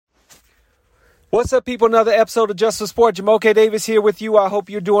What's up, people? Another episode of Just for Sport. Jamoke Davis here with you. I hope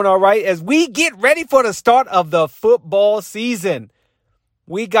you're doing all right as we get ready for the start of the football season.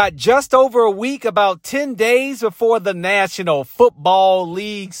 We got just over a week, about 10 days before the National Football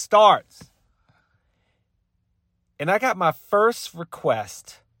League starts. And I got my first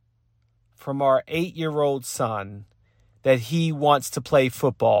request from our 8-year-old son that he wants to play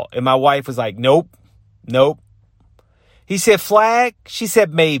football. And my wife was like, nope. He said flag. She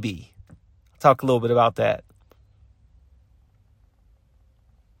said maybe. Talk a little bit about that.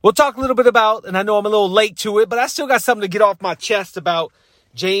 We'll talk a little bit about, and I know I'm a little late to it, but I still got something to get off my chest about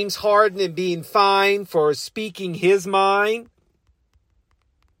James Harden and being fined for speaking his mind.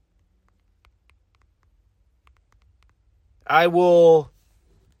 I will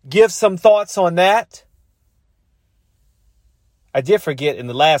give some thoughts on that. I did forget in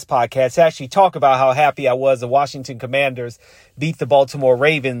the last podcast to actually talk about how happy I was the Washington Commanders beat the Baltimore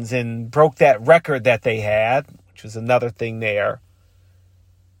Ravens and broke that record that they had, which was another thing there.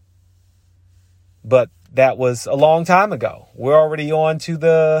 But that was a long time ago. We're already on to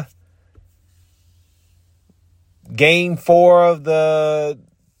the game 4 of the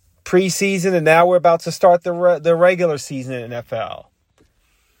preseason, and now we're about to start the regular season in NFL.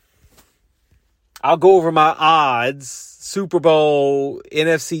 I'll go over my odds, Super Bowl,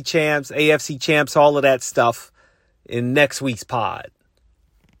 NFC champs, AFC champs, all of that stuff in next week's pod.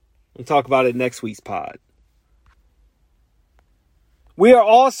 We'll talk about it next week's pod. We are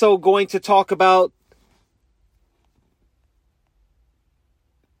also going to talk about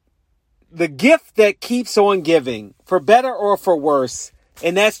the gift that keeps on giving, for better or for worse,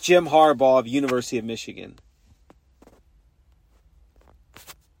 and that's Jim Harbaugh of University of Michigan.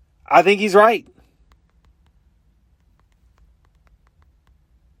 I think he's right.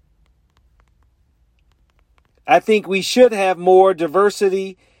 I think we should have more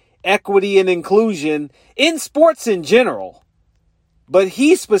diversity, equity, and inclusion in sports in general. But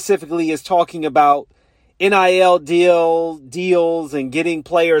he specifically is talking about NIL deals and getting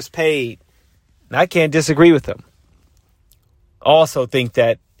players paid. And I can't disagree with him. I also think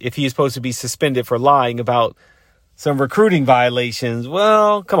that if he's supposed to be suspended for lying about some recruiting violations,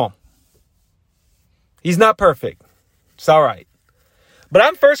 well, come on. He's not perfect. It's all right. But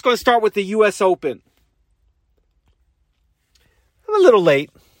I'm first going to start with the U.S. Open. I'm a little late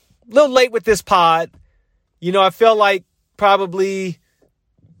with this pod. You know, I felt like probably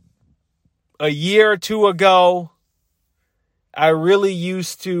a year or two ago, I really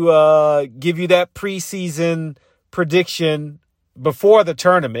used to give you that preseason prediction before the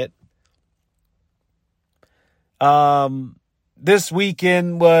tournament. This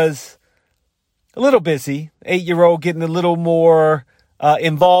weekend was a little busy. 8-year-old getting a little more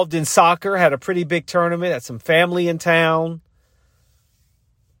involved in soccer. Had a pretty big tournament. Had some family in town.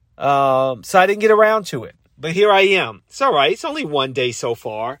 So I didn't get around to it. But here I am. It's all right. It's only one day so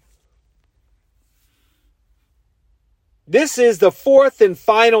far. This is the 4th and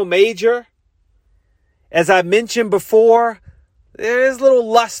final major. As I mentioned before, there is a little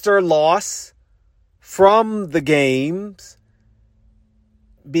luster loss from the games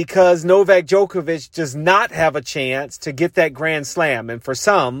because Novak Djokovic does not have a chance to get that Grand Slam. And for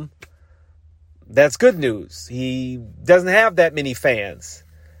some, that's good news. He doesn't have that many fans.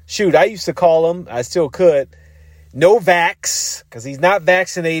 Shoot, I used to call him, I still could, Novax, because he's not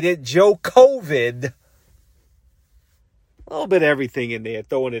vaccinated, Joe COVID. A little bit of everything in there,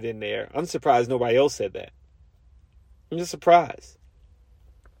 throwing it in there. I'm surprised nobody else said that. I'm just surprised.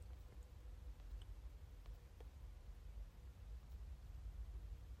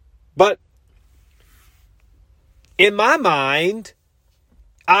 But in my mind,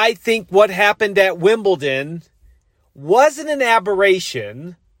 I think what happened at Wimbledon wasn't an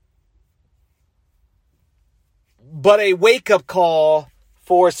aberration, but a wake-up call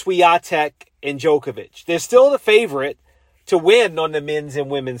for Swiatek and Djokovic. They're still the favorite to win on the men's and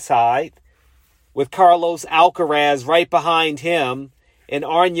women's side, with Carlos Alcaraz right behind him and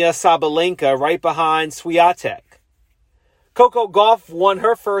Aryna Sabalenka right behind Swiatek. Coco Gauff won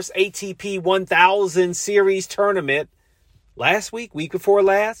her first ATP 1000 Series tournament last week before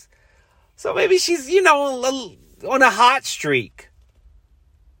last. So maybe she's, on a hot streak.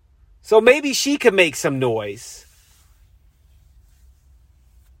 So maybe she could make some noise.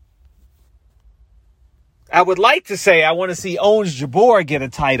 I would like to say I want to see Ons Jabeur get a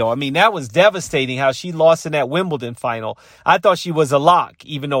title. I mean, that was devastating how she lost in that Wimbledon final. I thought she was a lock,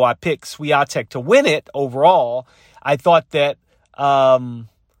 even though I picked Swiatek to win it overall. I thought that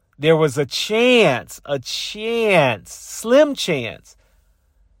there was a chance, slim chance,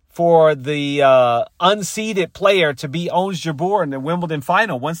 for the unseeded player to beat Ons Jabeur in the Wimbledon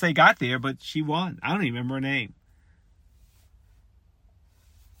final once they got there, but she won. I don't even remember her name.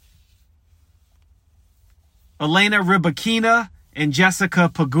 Elena Rybakina and Jessica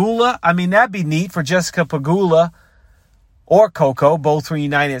Pegula. I mean, that'd be neat for Jessica Pegula or Coco, both from the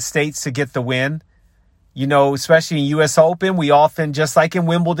United States, to get the win. You know, especially in U.S. Open, we often, just like in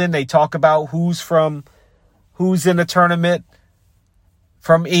Wimbledon, they talk about who's in the tournament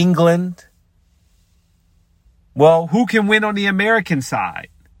from England. Well, who can win on the American side?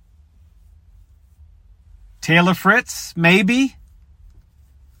 Taylor Fritz, maybe.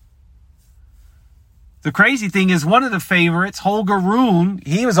 The crazy thing is one of the favorites, Holger Rune,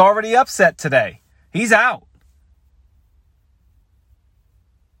 he was already upset today. He's out.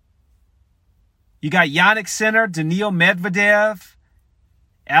 You got Yannick Sinner, Daniil Medvedev,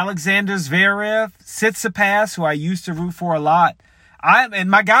 Alexander Zverev, Tsitsipas, who I used to root for a lot.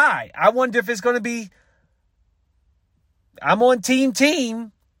 And my guy, I wonder if it's going to be, I'm on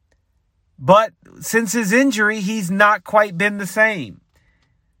team, but since his injury, he's not quite been the same.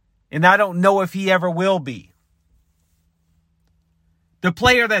 And I don't know if he ever will be. The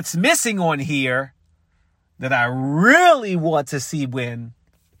player that's missing on here that I really want to see win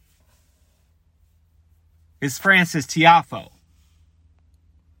is Francis Tiafoe.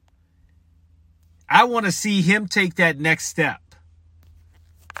 I want to see him take that next step.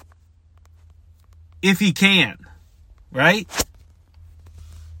 If he can, right?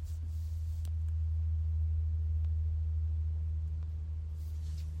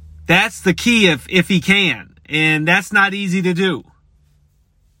 That's the key if he can. And that's not easy to do.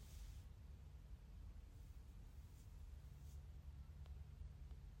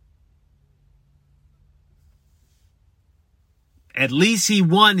 At least he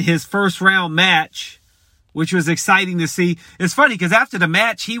won his first round match, which was exciting to see. It's funny because after the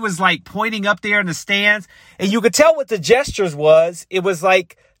match, he was like pointing up there in the stands. And you could tell what the gestures was. It was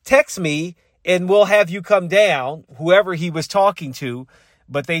like, text me and we'll have you come down, whoever he was talking to.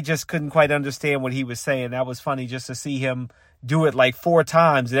 But they just couldn't quite understand what he was saying. That was funny just to see him do it like 4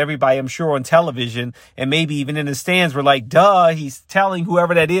 times. And everybody, I'm sure, on television and maybe even in the stands were like, duh, he's telling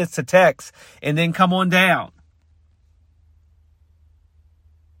whoever that is to text and then come on down.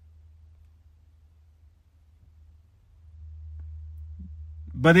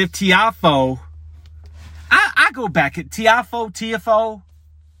 But if Tiafoe, I go back at Tiafoe,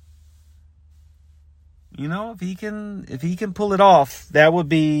 you know, if he can pull it off, that would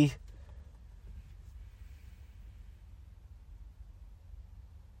be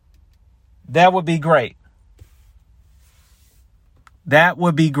great. That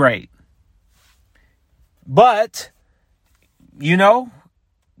would be great. But, you know,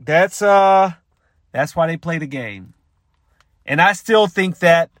 that's why they play the game. And I still think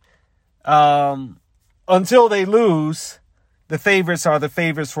that until they lose, the favorites are the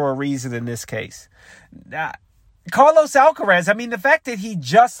favorites for a reason in this case. Carlos Alcaraz, I mean, the fact that he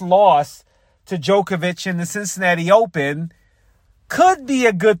just lost to Djokovic in the Cincinnati Open could be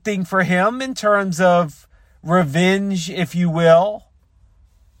a good thing for him in terms of revenge, if you will.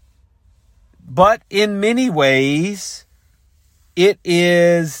 But in many ways, it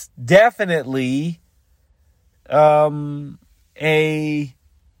is definitely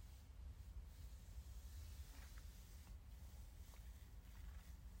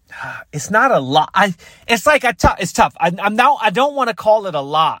it's not a lock. It's tough. I don't want to call it a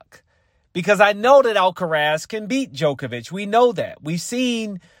lock because I know that Alcaraz can beat Djokovic. We know that. We've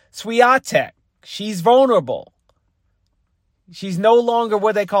seen Swiatek. She's vulnerable. She's no longer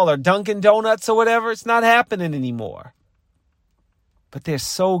what they call her, Dunkin' Donuts or whatever. It's not happening anymore. But they're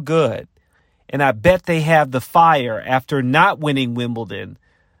so good. And I bet they have the fire after not winning Wimbledon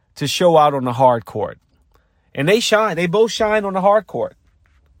to show out on the hard court. And they shine. They both shine on the hard court.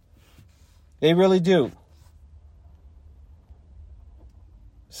 They really do.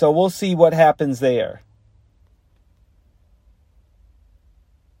 So we'll see what happens there.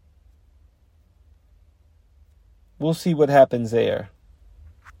 We'll see what happens there.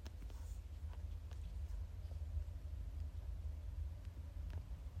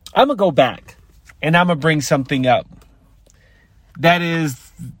 I'm going to go back and I'm going to bring something up. That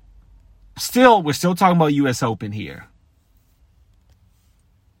is we're still talking about U.S. Open here.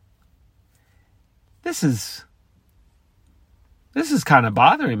 This is kind of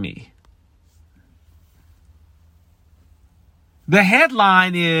bothering me. The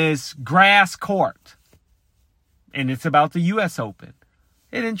headline is grass court. And it's about the U.S. Open.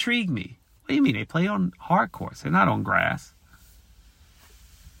 It intrigued me. What do you mean? They play on hard courts. They're not on grass.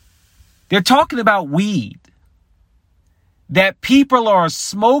 They're talking about weed. that people are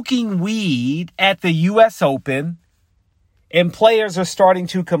smoking weed at the U.S. Open and players are starting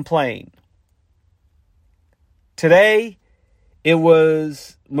to complain. Today, it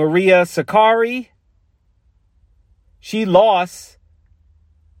was Maria Sakkari. She lost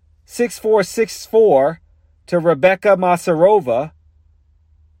 6-4, 6-4 to Rebecca Masarova.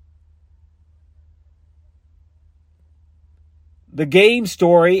 The game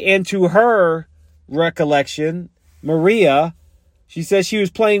story, and to her recollection, Maria, she says she was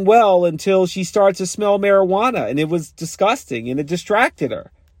playing well until she started to smell marijuana, and it was disgusting, and it distracted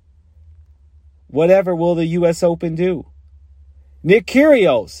her. Whatever will the U.S. Open do? Nick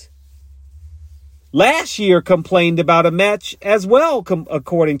Kyrgios last year complained about a match as well,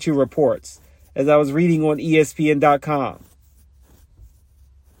 according to reports, as I was reading on ESPN.com.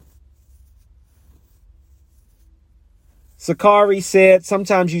 Sakkari said,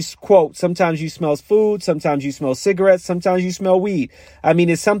 sometimes you smell food, sometimes you smell cigarettes, sometimes you smell weed. I mean,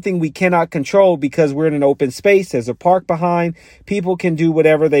 it's something we cannot control because we're in an open space. There's a park behind. People can do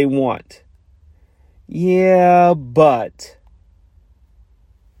whatever they want. Yeah, but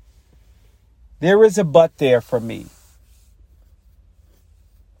there is a but there for me.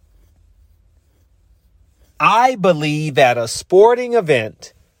 I believe at a sporting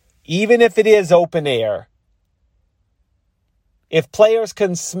event, even if it is open air, if players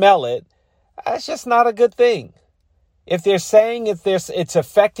can smell it, that's just not a good thing. If they're saying it's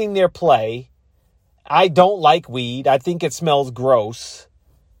affecting their play, I don't like weed. I think it smells gross.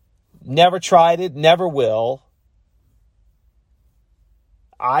 Never tried it, never will.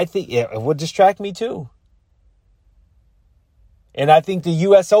 I think it would distract me too. And I think the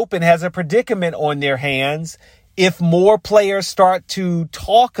U.S. Open has a predicament on their hands if more players start to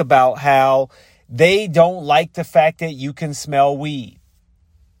talk about how they don't like the fact that you can smell weed.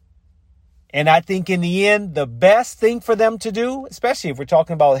 And I think in the end, the best thing for them to do, especially if we're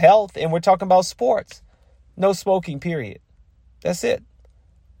talking about health and we're talking about sports, no smoking, period. That's it.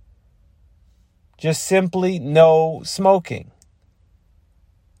 Just simply no smoking.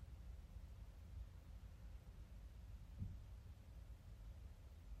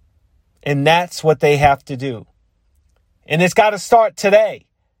 And that's what they have to do. And it's got to start today.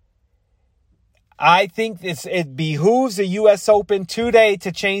 I think it behooves the U.S. Open today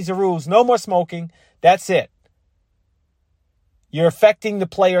to change the rules. No more smoking. That's it. You're affecting the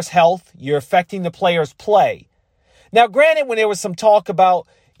player's health. You're affecting the player's play. Now, granted, when there was some talk about,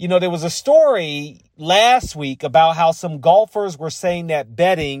 there was a story last week about how some golfers were saying that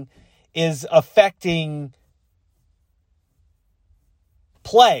betting is affecting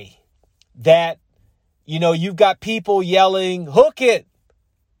play. That, you've got people yelling, hook it.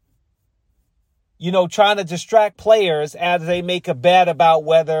 Trying to distract players as they make a bet about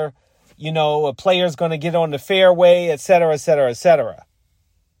whether, a player's going to get on the fairway, et cetera, et cetera, et cetera.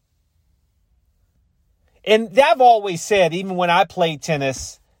 And I've always said, even when I played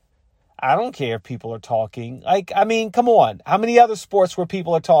tennis, I don't care if people are talking. Come on. How many other sports where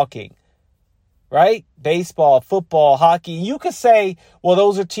people are talking? Right? Baseball, football, hockey. You could say, well,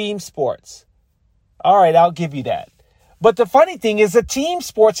 those are team sports. All right, I'll give you that. But the funny thing is the team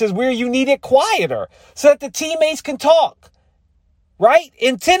sports is where you need it quieter so that the teammates can talk, right?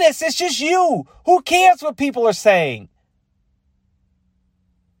 In tennis, it's just you. Who cares what people are saying?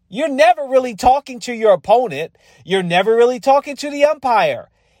 You're never really talking to your opponent. You're never really talking to the umpire.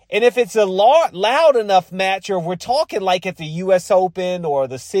 And if it's a loud enough match, or if we're talking like at the U.S. Open or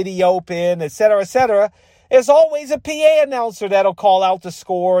the City Open, et cetera, there's always a PA announcer that'll call out the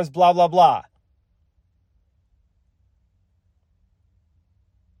scores, blah, blah, blah.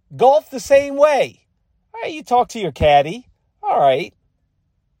 Golf the same way. All right, you talk to your caddy. All right.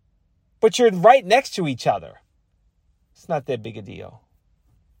 But you're right next to each other. It's not that big a deal.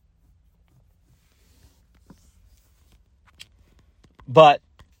 But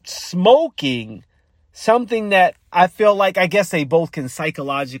smoking, something that I feel like, I guess they both can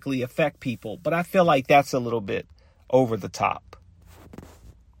psychologically affect people, but I feel like that's a little bit over the top.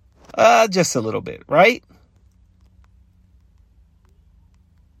 Just a little bit, right?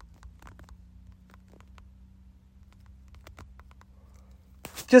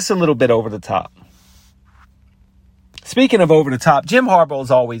 Just a little bit over the top. Speaking of over the top, Jim Harbaugh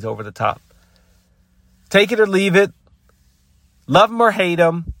is always over the top. Take it or leave it. Love him or hate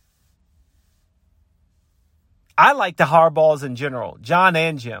him. I like the Harbaughs in general, John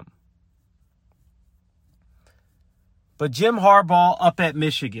and Jim. But Jim Harbaugh up at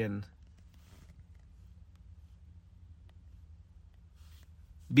Michigan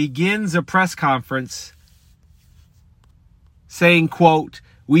begins a press conference saying, quote,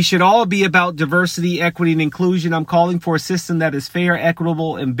 We should all be about diversity, equity, and inclusion. I'm calling for a system that is fair,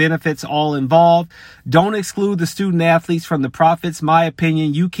 equitable, and benefits all involved. Don't exclude the student athletes from the profits. My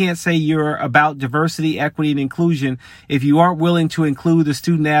opinion, you can't say you're about diversity, equity, and inclusion if you aren't willing to include the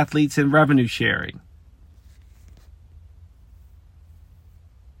student athletes in revenue sharing.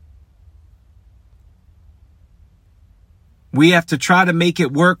 We have to try to make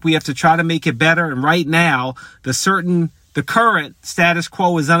it work. We have to try to make it better. And right now, the current status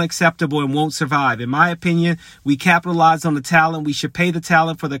quo is unacceptable and won't survive. In my opinion, we capitalize on the talent. We should pay the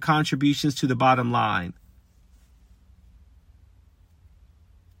talent for their contributions to the bottom line.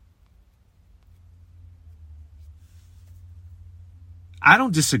 I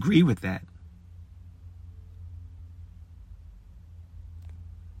don't disagree with that.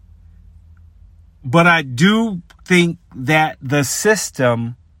 But I do think that the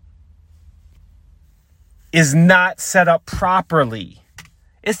system is not set up properly.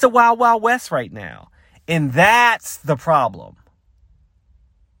 It's the Wild Wild West right now. And that's the problem.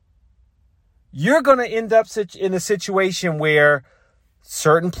 You're going to end up in a situation where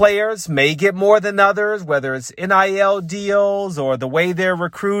certain players may get more than others, whether it's NIL deals or the way they're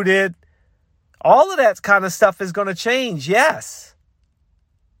recruited. All of that kind of stuff is going to change, yes.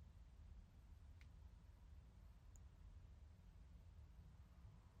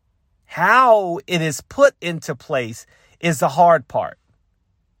 How it is put into place is the hard part.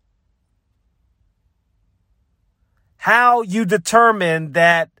 How you determine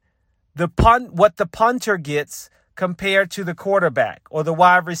that what the punter gets compared to the quarterback or the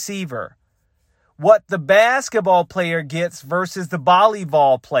wide receiver, what the basketball player gets versus the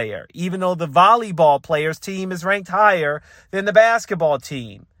volleyball player, even though the volleyball player's team is ranked higher than the basketball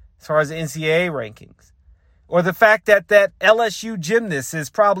team as far as the NCAA rankings. Or the fact that LSU gymnast is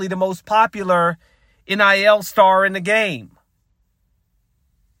probably the most popular NIL star in the game.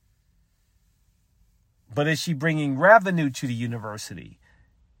 But is she bringing revenue to the university?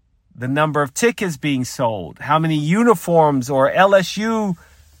 The number of tickets being sold, how many uniforms or LSU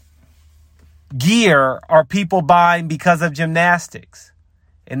gear are people buying because of gymnastics?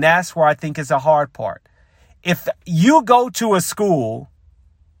 And that's where I think is the hard part. If you go to a school,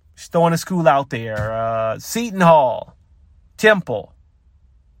 just throwing a school out there, Seton Hall, Temple,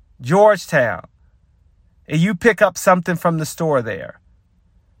 Georgetown, and you pick up something from the store there,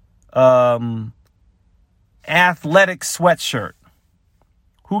 athletic sweatshirt,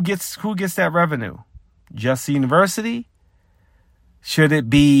 who gets that revenue? Just the university? Should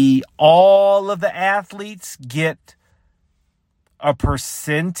it be all of the athletes get a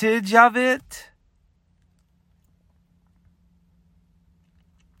percentage of it?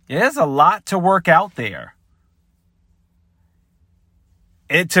 There's a lot to work out there.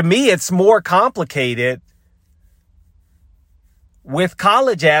 To me, it's more complicated with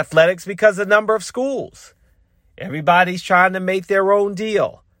college athletics because of the number of schools. Everybody's trying to make their own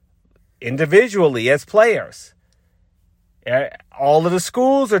deal individually as players. All of the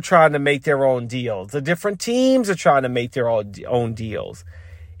schools are trying to make their own deals. The different teams are trying to make their own deals.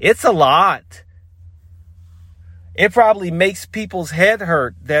 It's a lot. It probably makes people's head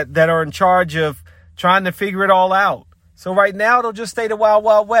hurt that are in charge of trying to figure it all out. So right now, it'll just stay the Wild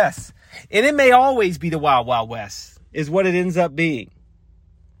Wild West. And it may always be the Wild Wild West, is what it ends up being.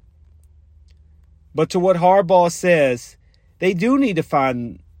 But to what Harbaugh says, they do need to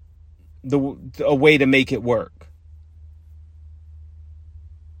find a way to make it work.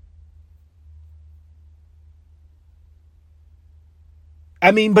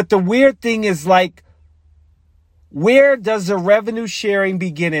 I mean, but the weird thing is, like, where does the revenue sharing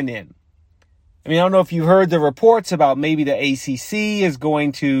begin and end? I mean, I don't know if you heard the reports about maybe the ACC is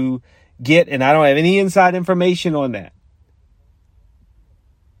going to get, and I don't have any inside information on that.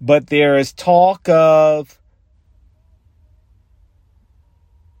 But there is talk of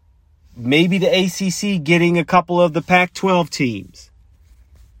maybe the ACC getting a couple of the Pac-12 teams.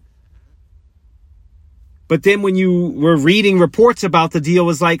 But then when you were reading reports about the deal, it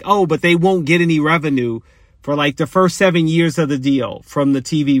was like, oh, but they won't get any revenue for like the first 7 years of the deal from the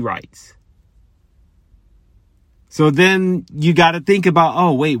TV rights. So then you got to think about,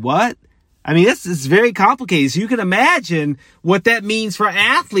 oh, wait, what? I mean, it's very complicated. So you can imagine what that means for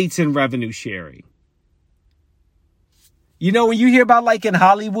athletes in revenue sharing. You know, when you hear about like in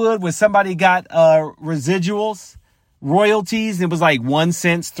Hollywood where somebody got residuals, royalties, and it was like 1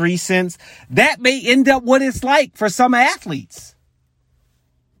 cent, 3 cents, that may end up what it's like for some athletes.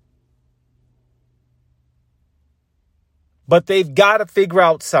 But they've got to figure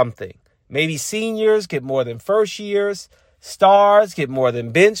out something. Maybe seniors get more than first years. Stars get more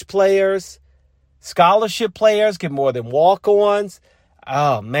than bench players. Scholarship players get more than walk-ons.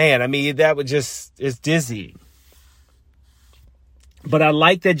 Oh, man. I mean, that would just, it's dizzying. But I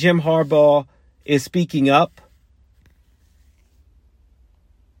like that Jim Harbaugh is speaking up.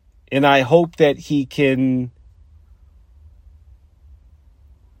 And I hope that he can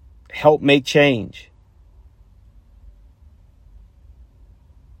help make change.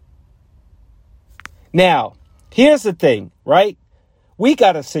 Now, here's the thing, right? We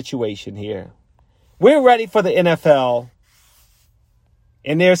got a situation here. We're ready for the NFL,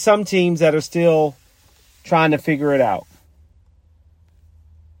 and there's some teams that are still trying to figure it out.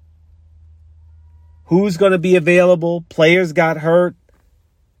 Who's going to be available? Players got hurt,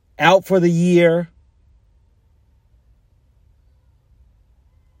 out for the year.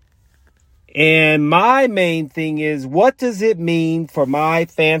 And my main thing is, what does it mean for my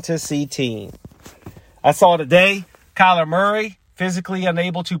fantasy team? I saw today, Kyler Murray, physically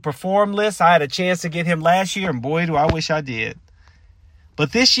unable to perform list. I had a chance to get him last year, and boy, do I wish I did.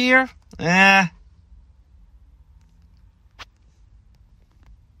 But this year,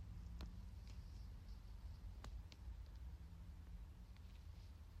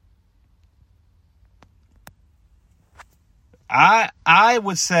 I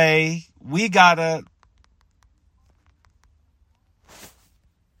would say we gotta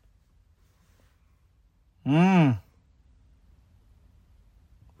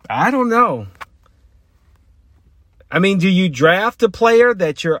I don't know. I mean, do you draft a player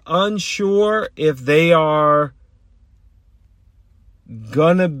that you're unsure if they are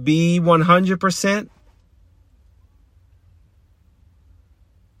gonna be 100%?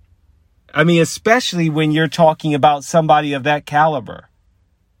 I mean, especially when you're talking about somebody of that caliber.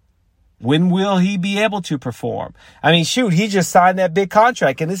 When will he be able to perform? I mean, shoot, he just signed that big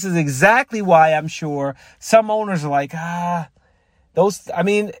contract. And this is exactly why I'm sure some owners are like,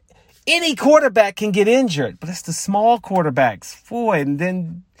 any quarterback can get injured, but it's the small quarterbacks. Boy, and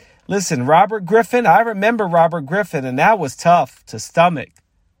then, listen, Robert Griffin, I remember Robert Griffin, and that was tough to stomach.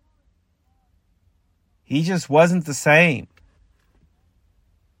 He just wasn't the same.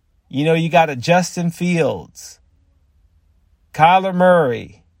 You know, you got a Justin Fields, Kyler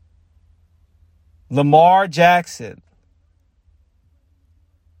Murray, Lamar Jackson.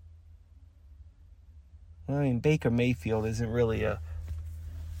 I mean, Baker Mayfield isn't really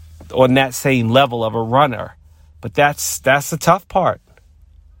on that same level of a runner, but that's the tough part.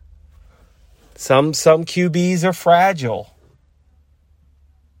 Some QBs are fragile.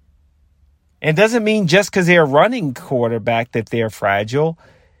 And doesn't mean just because they're a running quarterback that they're fragile,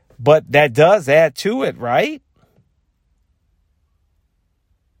 but that does add to it, right?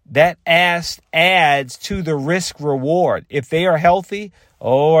 That adds to the risk reward. If they are healthy,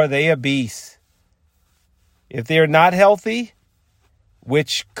 are they a beast? If they're not healthy,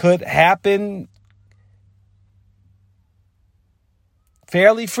 which could happen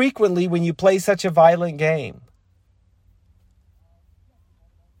fairly frequently when you play such a violent game.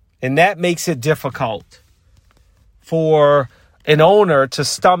 And that makes it difficult for an owner to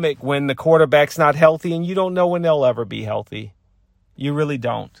stomach when the quarterback's not healthy, and you don't know when they'll ever be healthy. You really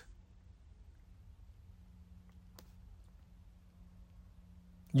don't.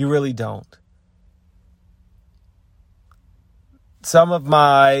 You really don't. Some of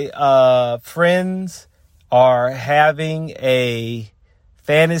my friends are having a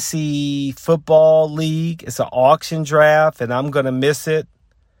fantasy football league. It's an auction draft, and I'm going to miss it.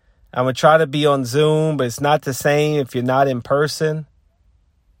 I'm going to try to be on Zoom, but it's not the same if you're not in person.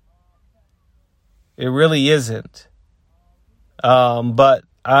 It really isn't. But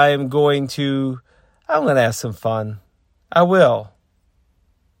I'm going to have some fun. I will.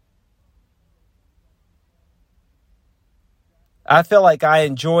 I feel like I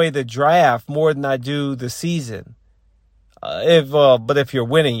enjoy the draft more than I do the season. But if you're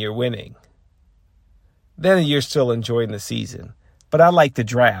winning, you're winning. Then you're still enjoying the season. But I like the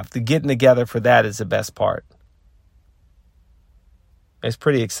draft. The getting together for that is the best part. It's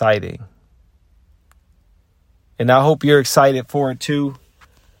pretty exciting. And I hope you're excited for it too.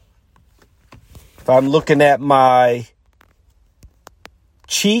 If I'm looking at my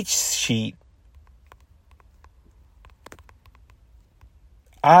cheat sheet,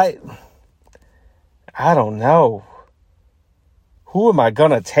 I don't know. Who am I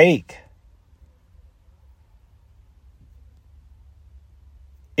going to take?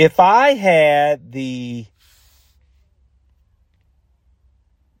 If I had the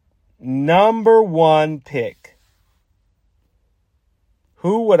number one pick,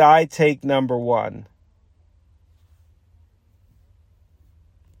 who would I take number one?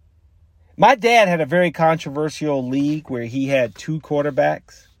 My dad had a very controversial league where he had two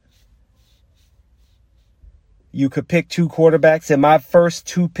quarterbacks. you could pick 2 quarterbacks, and my first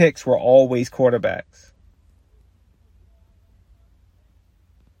 2 picks were always quarterbacks.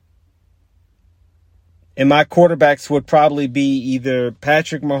 And my quarterbacks would probably be either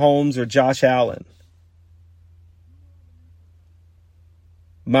Patrick Mahomes or Josh Allen.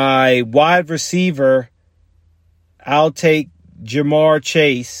 My wide receiver, I'll take Jamar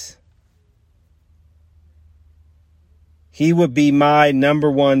Chase. He would be my number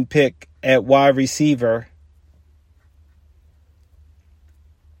 1 pick at wide receiver.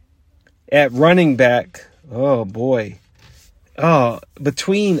 At running back, oh boy.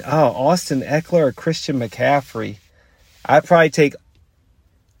 Between Austin Eckler or Christian McCaffrey, I'd probably take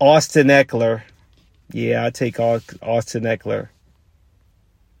Austin Eckler. Yeah, I'd take Austin Eckler.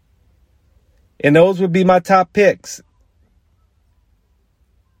 And those would be my top picks.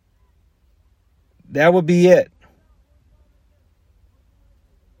 That would be it.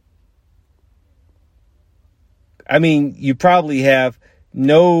 I mean, you probably have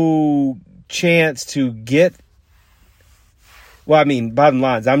no chance to get. Well, I mean, bottom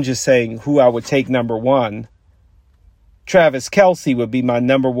line is, I'm just saying who I would take number 1. Travis Kelce would be my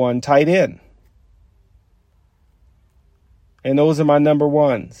number 1 tight end. And those are my number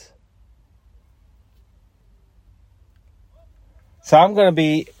 1s. So I'm going to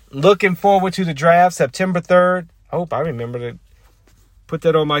be looking forward to the draft September 3rd. I hope I remember to put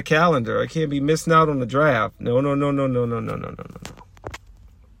that on my calendar. I can't be missing out on the draft. No.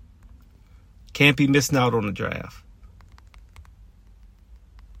 Can't be missing out on the draft.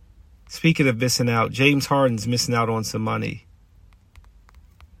 Speaking of missing out, James Harden's missing out on some money.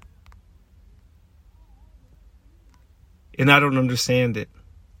 And I don't understand it.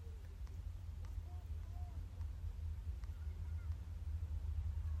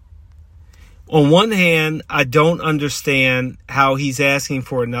 On one hand, I don't understand how he's asking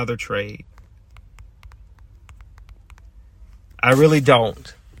for another trade. I really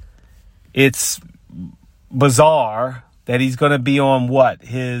don't. It's bizarre that he's going to be on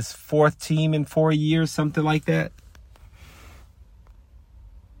his 4th team in 4 years, something like that.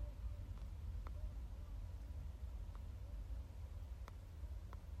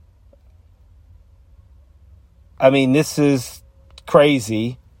 I mean, this is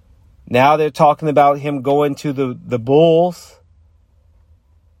crazy. Now they're talking about him going to the Bulls.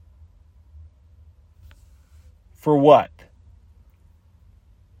 For what?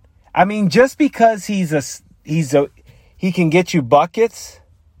 I mean, just because he can get you buckets.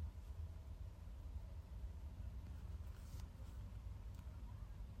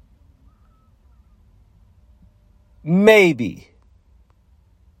 Maybe.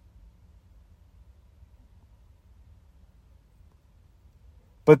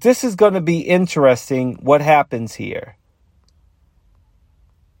 But this is going to be interesting what happens here.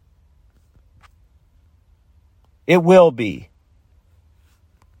 It will be.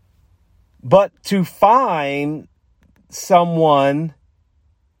 But to find someone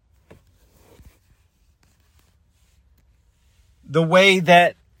the way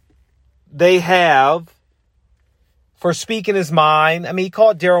that they have for speaking his mind. I mean, he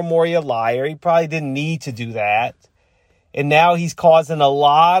called Daryl Morey a liar. He probably didn't need to do that. And now he's causing a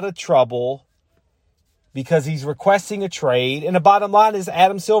lot of trouble because he's requesting a trade. And the bottom line is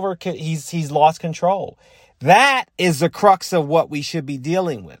Adam Silver, he's lost control. That is the crux of what we should be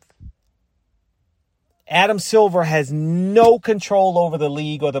dealing with. Adam Silver has no control over the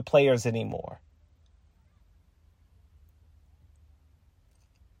league or the players anymore.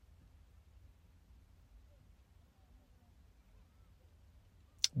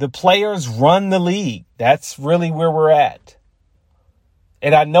 The players run the league. That's really where we're at.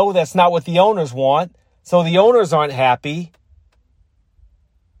 And I know that's not what the owners want. So the owners aren't happy.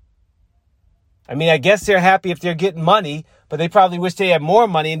 I mean, I guess they're happy if they're getting money, but they probably wish they had more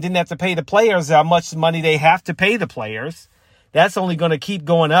money and didn't have to pay the players how much money they have to pay the players. That's only going to keep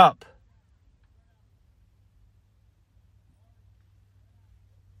going up.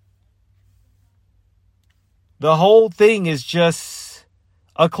 The whole thing is just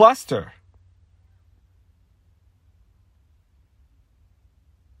a cluster.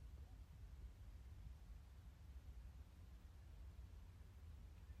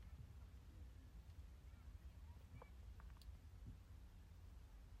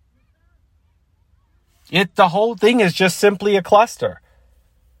 The whole thing is just simply a cluster.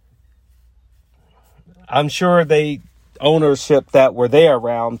 I'm sure the ownership that were there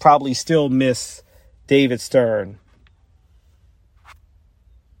around probably still miss David Stern.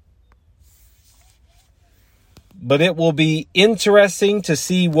 But it will be interesting to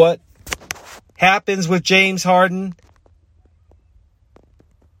see what happens with James Harden.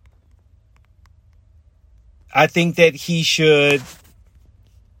 I think that he should,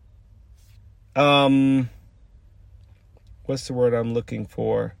 what's the word I'm looking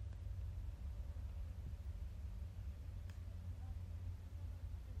for?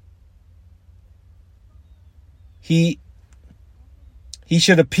 He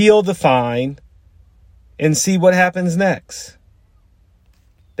should appeal the fine and see what happens next.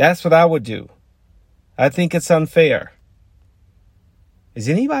 That's what I would do. I think it's unfair. Is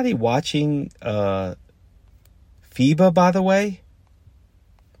anybody watching FIBA, by the way?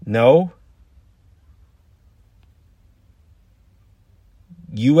 No?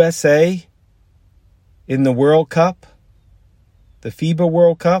 USA in the World Cup? The FIBA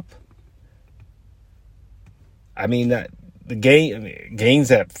World Cup? I mean, the game's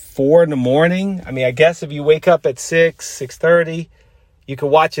at 4 a.m. I mean, I guess if you wake up at 6:30, you can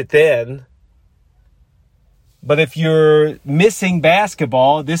watch it then. But if you're missing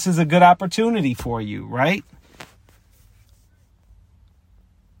basketball, this is a good opportunity for you, right?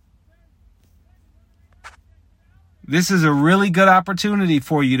 This is a really good opportunity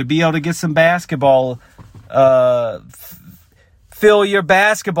for you to be able to get some basketball, fill your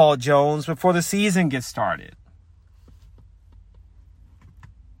basketball Jones before the season gets started.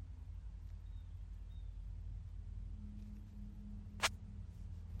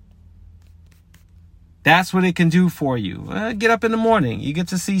 That's what it can do for you. Get up in the morning. You get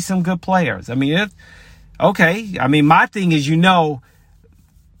to see some good players. I mean, okay. I mean, my thing is,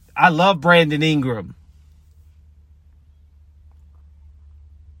 I love Brandon Ingram.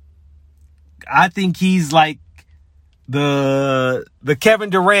 I think he's like the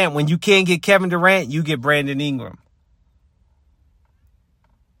Kevin Durant. When you can't get Kevin Durant, you get Brandon Ingram.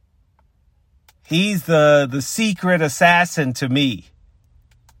 He's the secret assassin to me.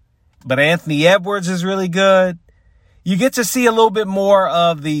 But Anthony Edwards is really good. You get to see a little bit more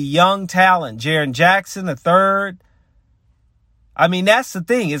of the young talent. Jaren Jackson, the third. I mean, that's the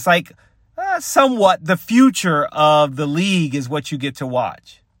thing. It's like somewhat the future of the league is what you get to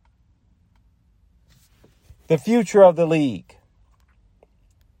watch. The future of the league.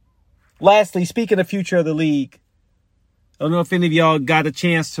 Lastly, speaking of future of the league, I don't know if any of y'all got a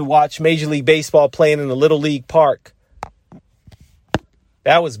chance to watch Major League Baseball playing in the Little League Park.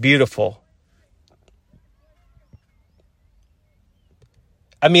 That was beautiful.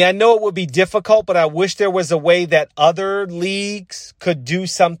 I mean, I know it would be difficult, but I wish there was a way that other leagues could do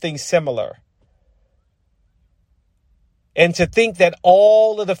something similar. And to think that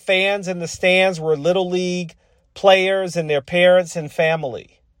all of the fans in the stands were Little League players and their parents and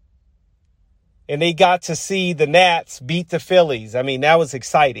family. And they got to see the Nats beat the Phillies. I mean, that was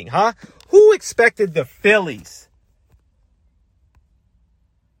exciting, huh? Who expected the Phillies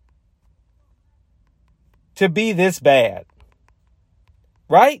to be this bad?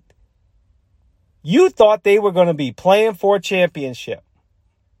 Right? You thought they were going to be playing for a championship.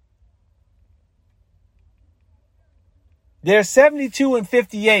 They're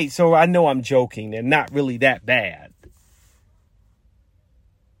 72-58, so I know I'm joking. They're not really that bad.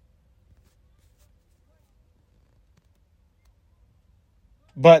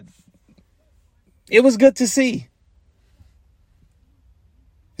 But it was good to see.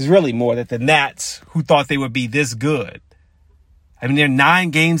 It's really more that the Nats, who thought they would be this good. I mean, they're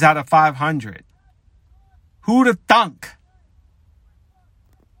 9 games out of 500. Who'd have thunk?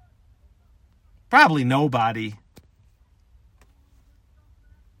 Probably nobody.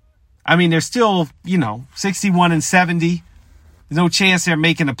 I mean, they're still, 61-70. There's no chance they're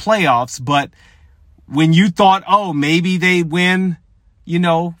making the playoffs. But when you thought, maybe they win,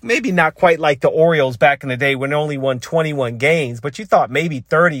 maybe not quite like the Orioles back in the day when they only won 21 games, but you thought maybe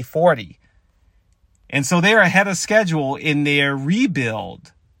 30, 40. And so they're ahead of schedule in their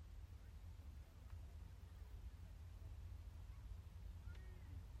rebuild.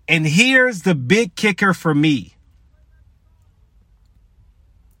 And here's the big kicker for me.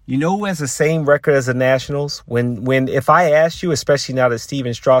 You know who has the same record as the Nationals? If I asked you, especially now that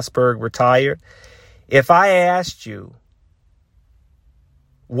Steven Strasburg retired, if I asked you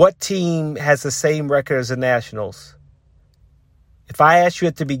what team has the same record as the Nationals, if I asked you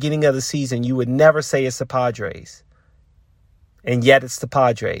at the beginning of the season, you would never say it's the Padres. And yet it's the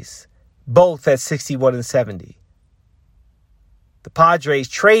Padres. Both at 61-70. The Padres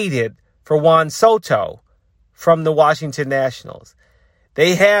traded for Juan Soto from the Washington Nationals.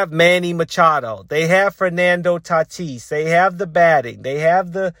 They have Manny Machado. They have Fernando Tatis. They have the batting. They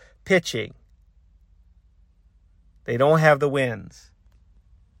have the pitching. They don't have the wins.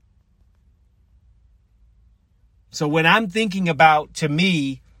 So when I'm thinking about, to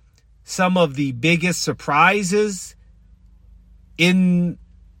me, some of the biggest surprises in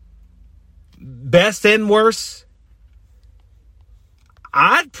best and worst,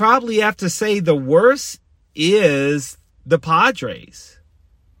 I'd probably have to say the worst is the Padres.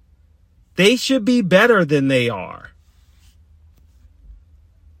 They should be better than they are.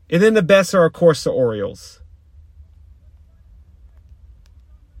 And then the best are, of course, the Orioles.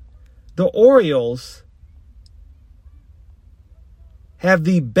 The Orioles have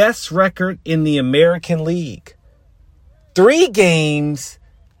the best record in the American League. 3 games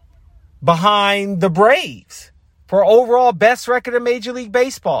behind the Braves for overall best record in Major League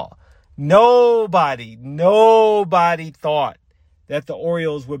Baseball. Nobody thought that the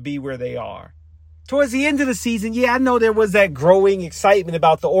Orioles would be where they are. Towards the end of the season, I know there was that growing excitement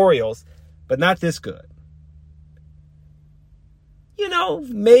about the Orioles, but not this good.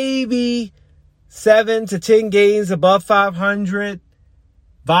 Maybe 7 to 10 games above 500,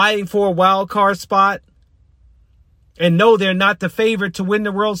 vying for a wild card spot. And no, they're not the favorite to win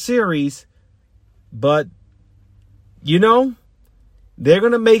the World Series, but, they're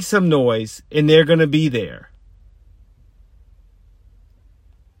going to make some noise, and they're going to be there.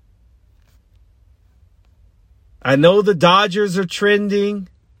 I know the Dodgers are trending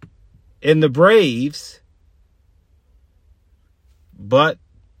and the Braves, but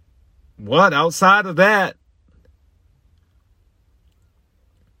what outside of that?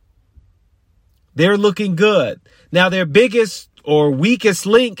 They're looking good. Now, their biggest or weakest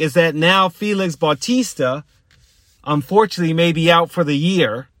link is that now Felix Bautista, unfortunately, may be out for the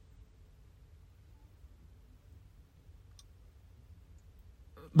year.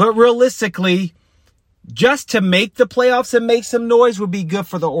 But realistically, just to make the playoffs and make some noise would be good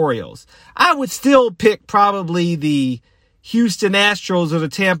for the Orioles. I would still pick probably the Houston Astros or the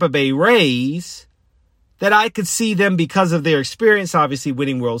Tampa Bay Rays, that I could see them, because of their experience, obviously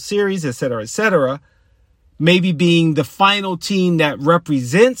winning World Series, etc., maybe being the final team that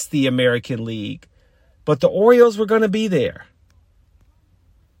represents the American League. But the Orioles were going to be there.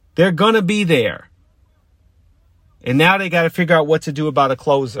 They're going to be there. And now they got to figure out what to do about a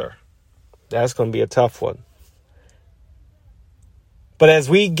closer. That's going to be a tough one. But as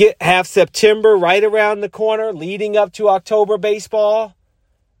we have September right around the corner, leading up to October baseball,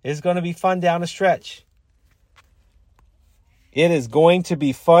 it's going to be fun down the stretch. It is going to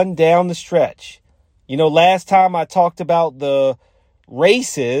be fun down the stretch. Last time I talked about the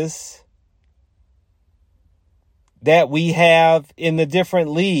races that we have in the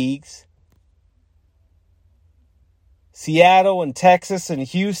different leagues. Seattle and Texas and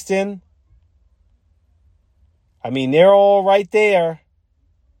Houston. They're all right there.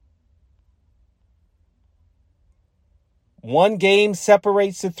 1 game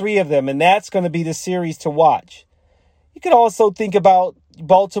separates the 3 of them, and that's going to be the series to watch. You could also think about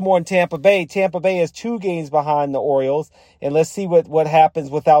Baltimore and Tampa Bay. Tampa Bay is 2 games behind the Orioles, and let's see what happens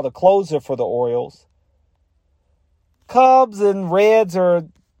without a closer for the Orioles. Cubs and Reds are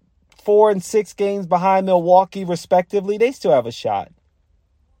 4 and 6 games behind Milwaukee, respectively. They still have a shot.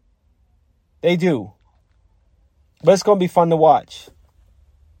 They do. But it's going to be fun to watch.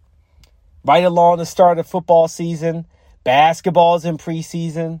 Right along the start of football season, basketball's in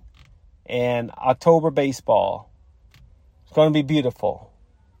preseason, and October baseball. It's going to be beautiful.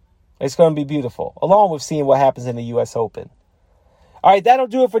 It's going to be beautiful, along with seeing what happens in the U.S. Open. All right, that'll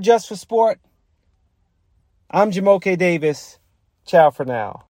do it for Just for Sport. I'm Jamoke Davis. Ciao for now.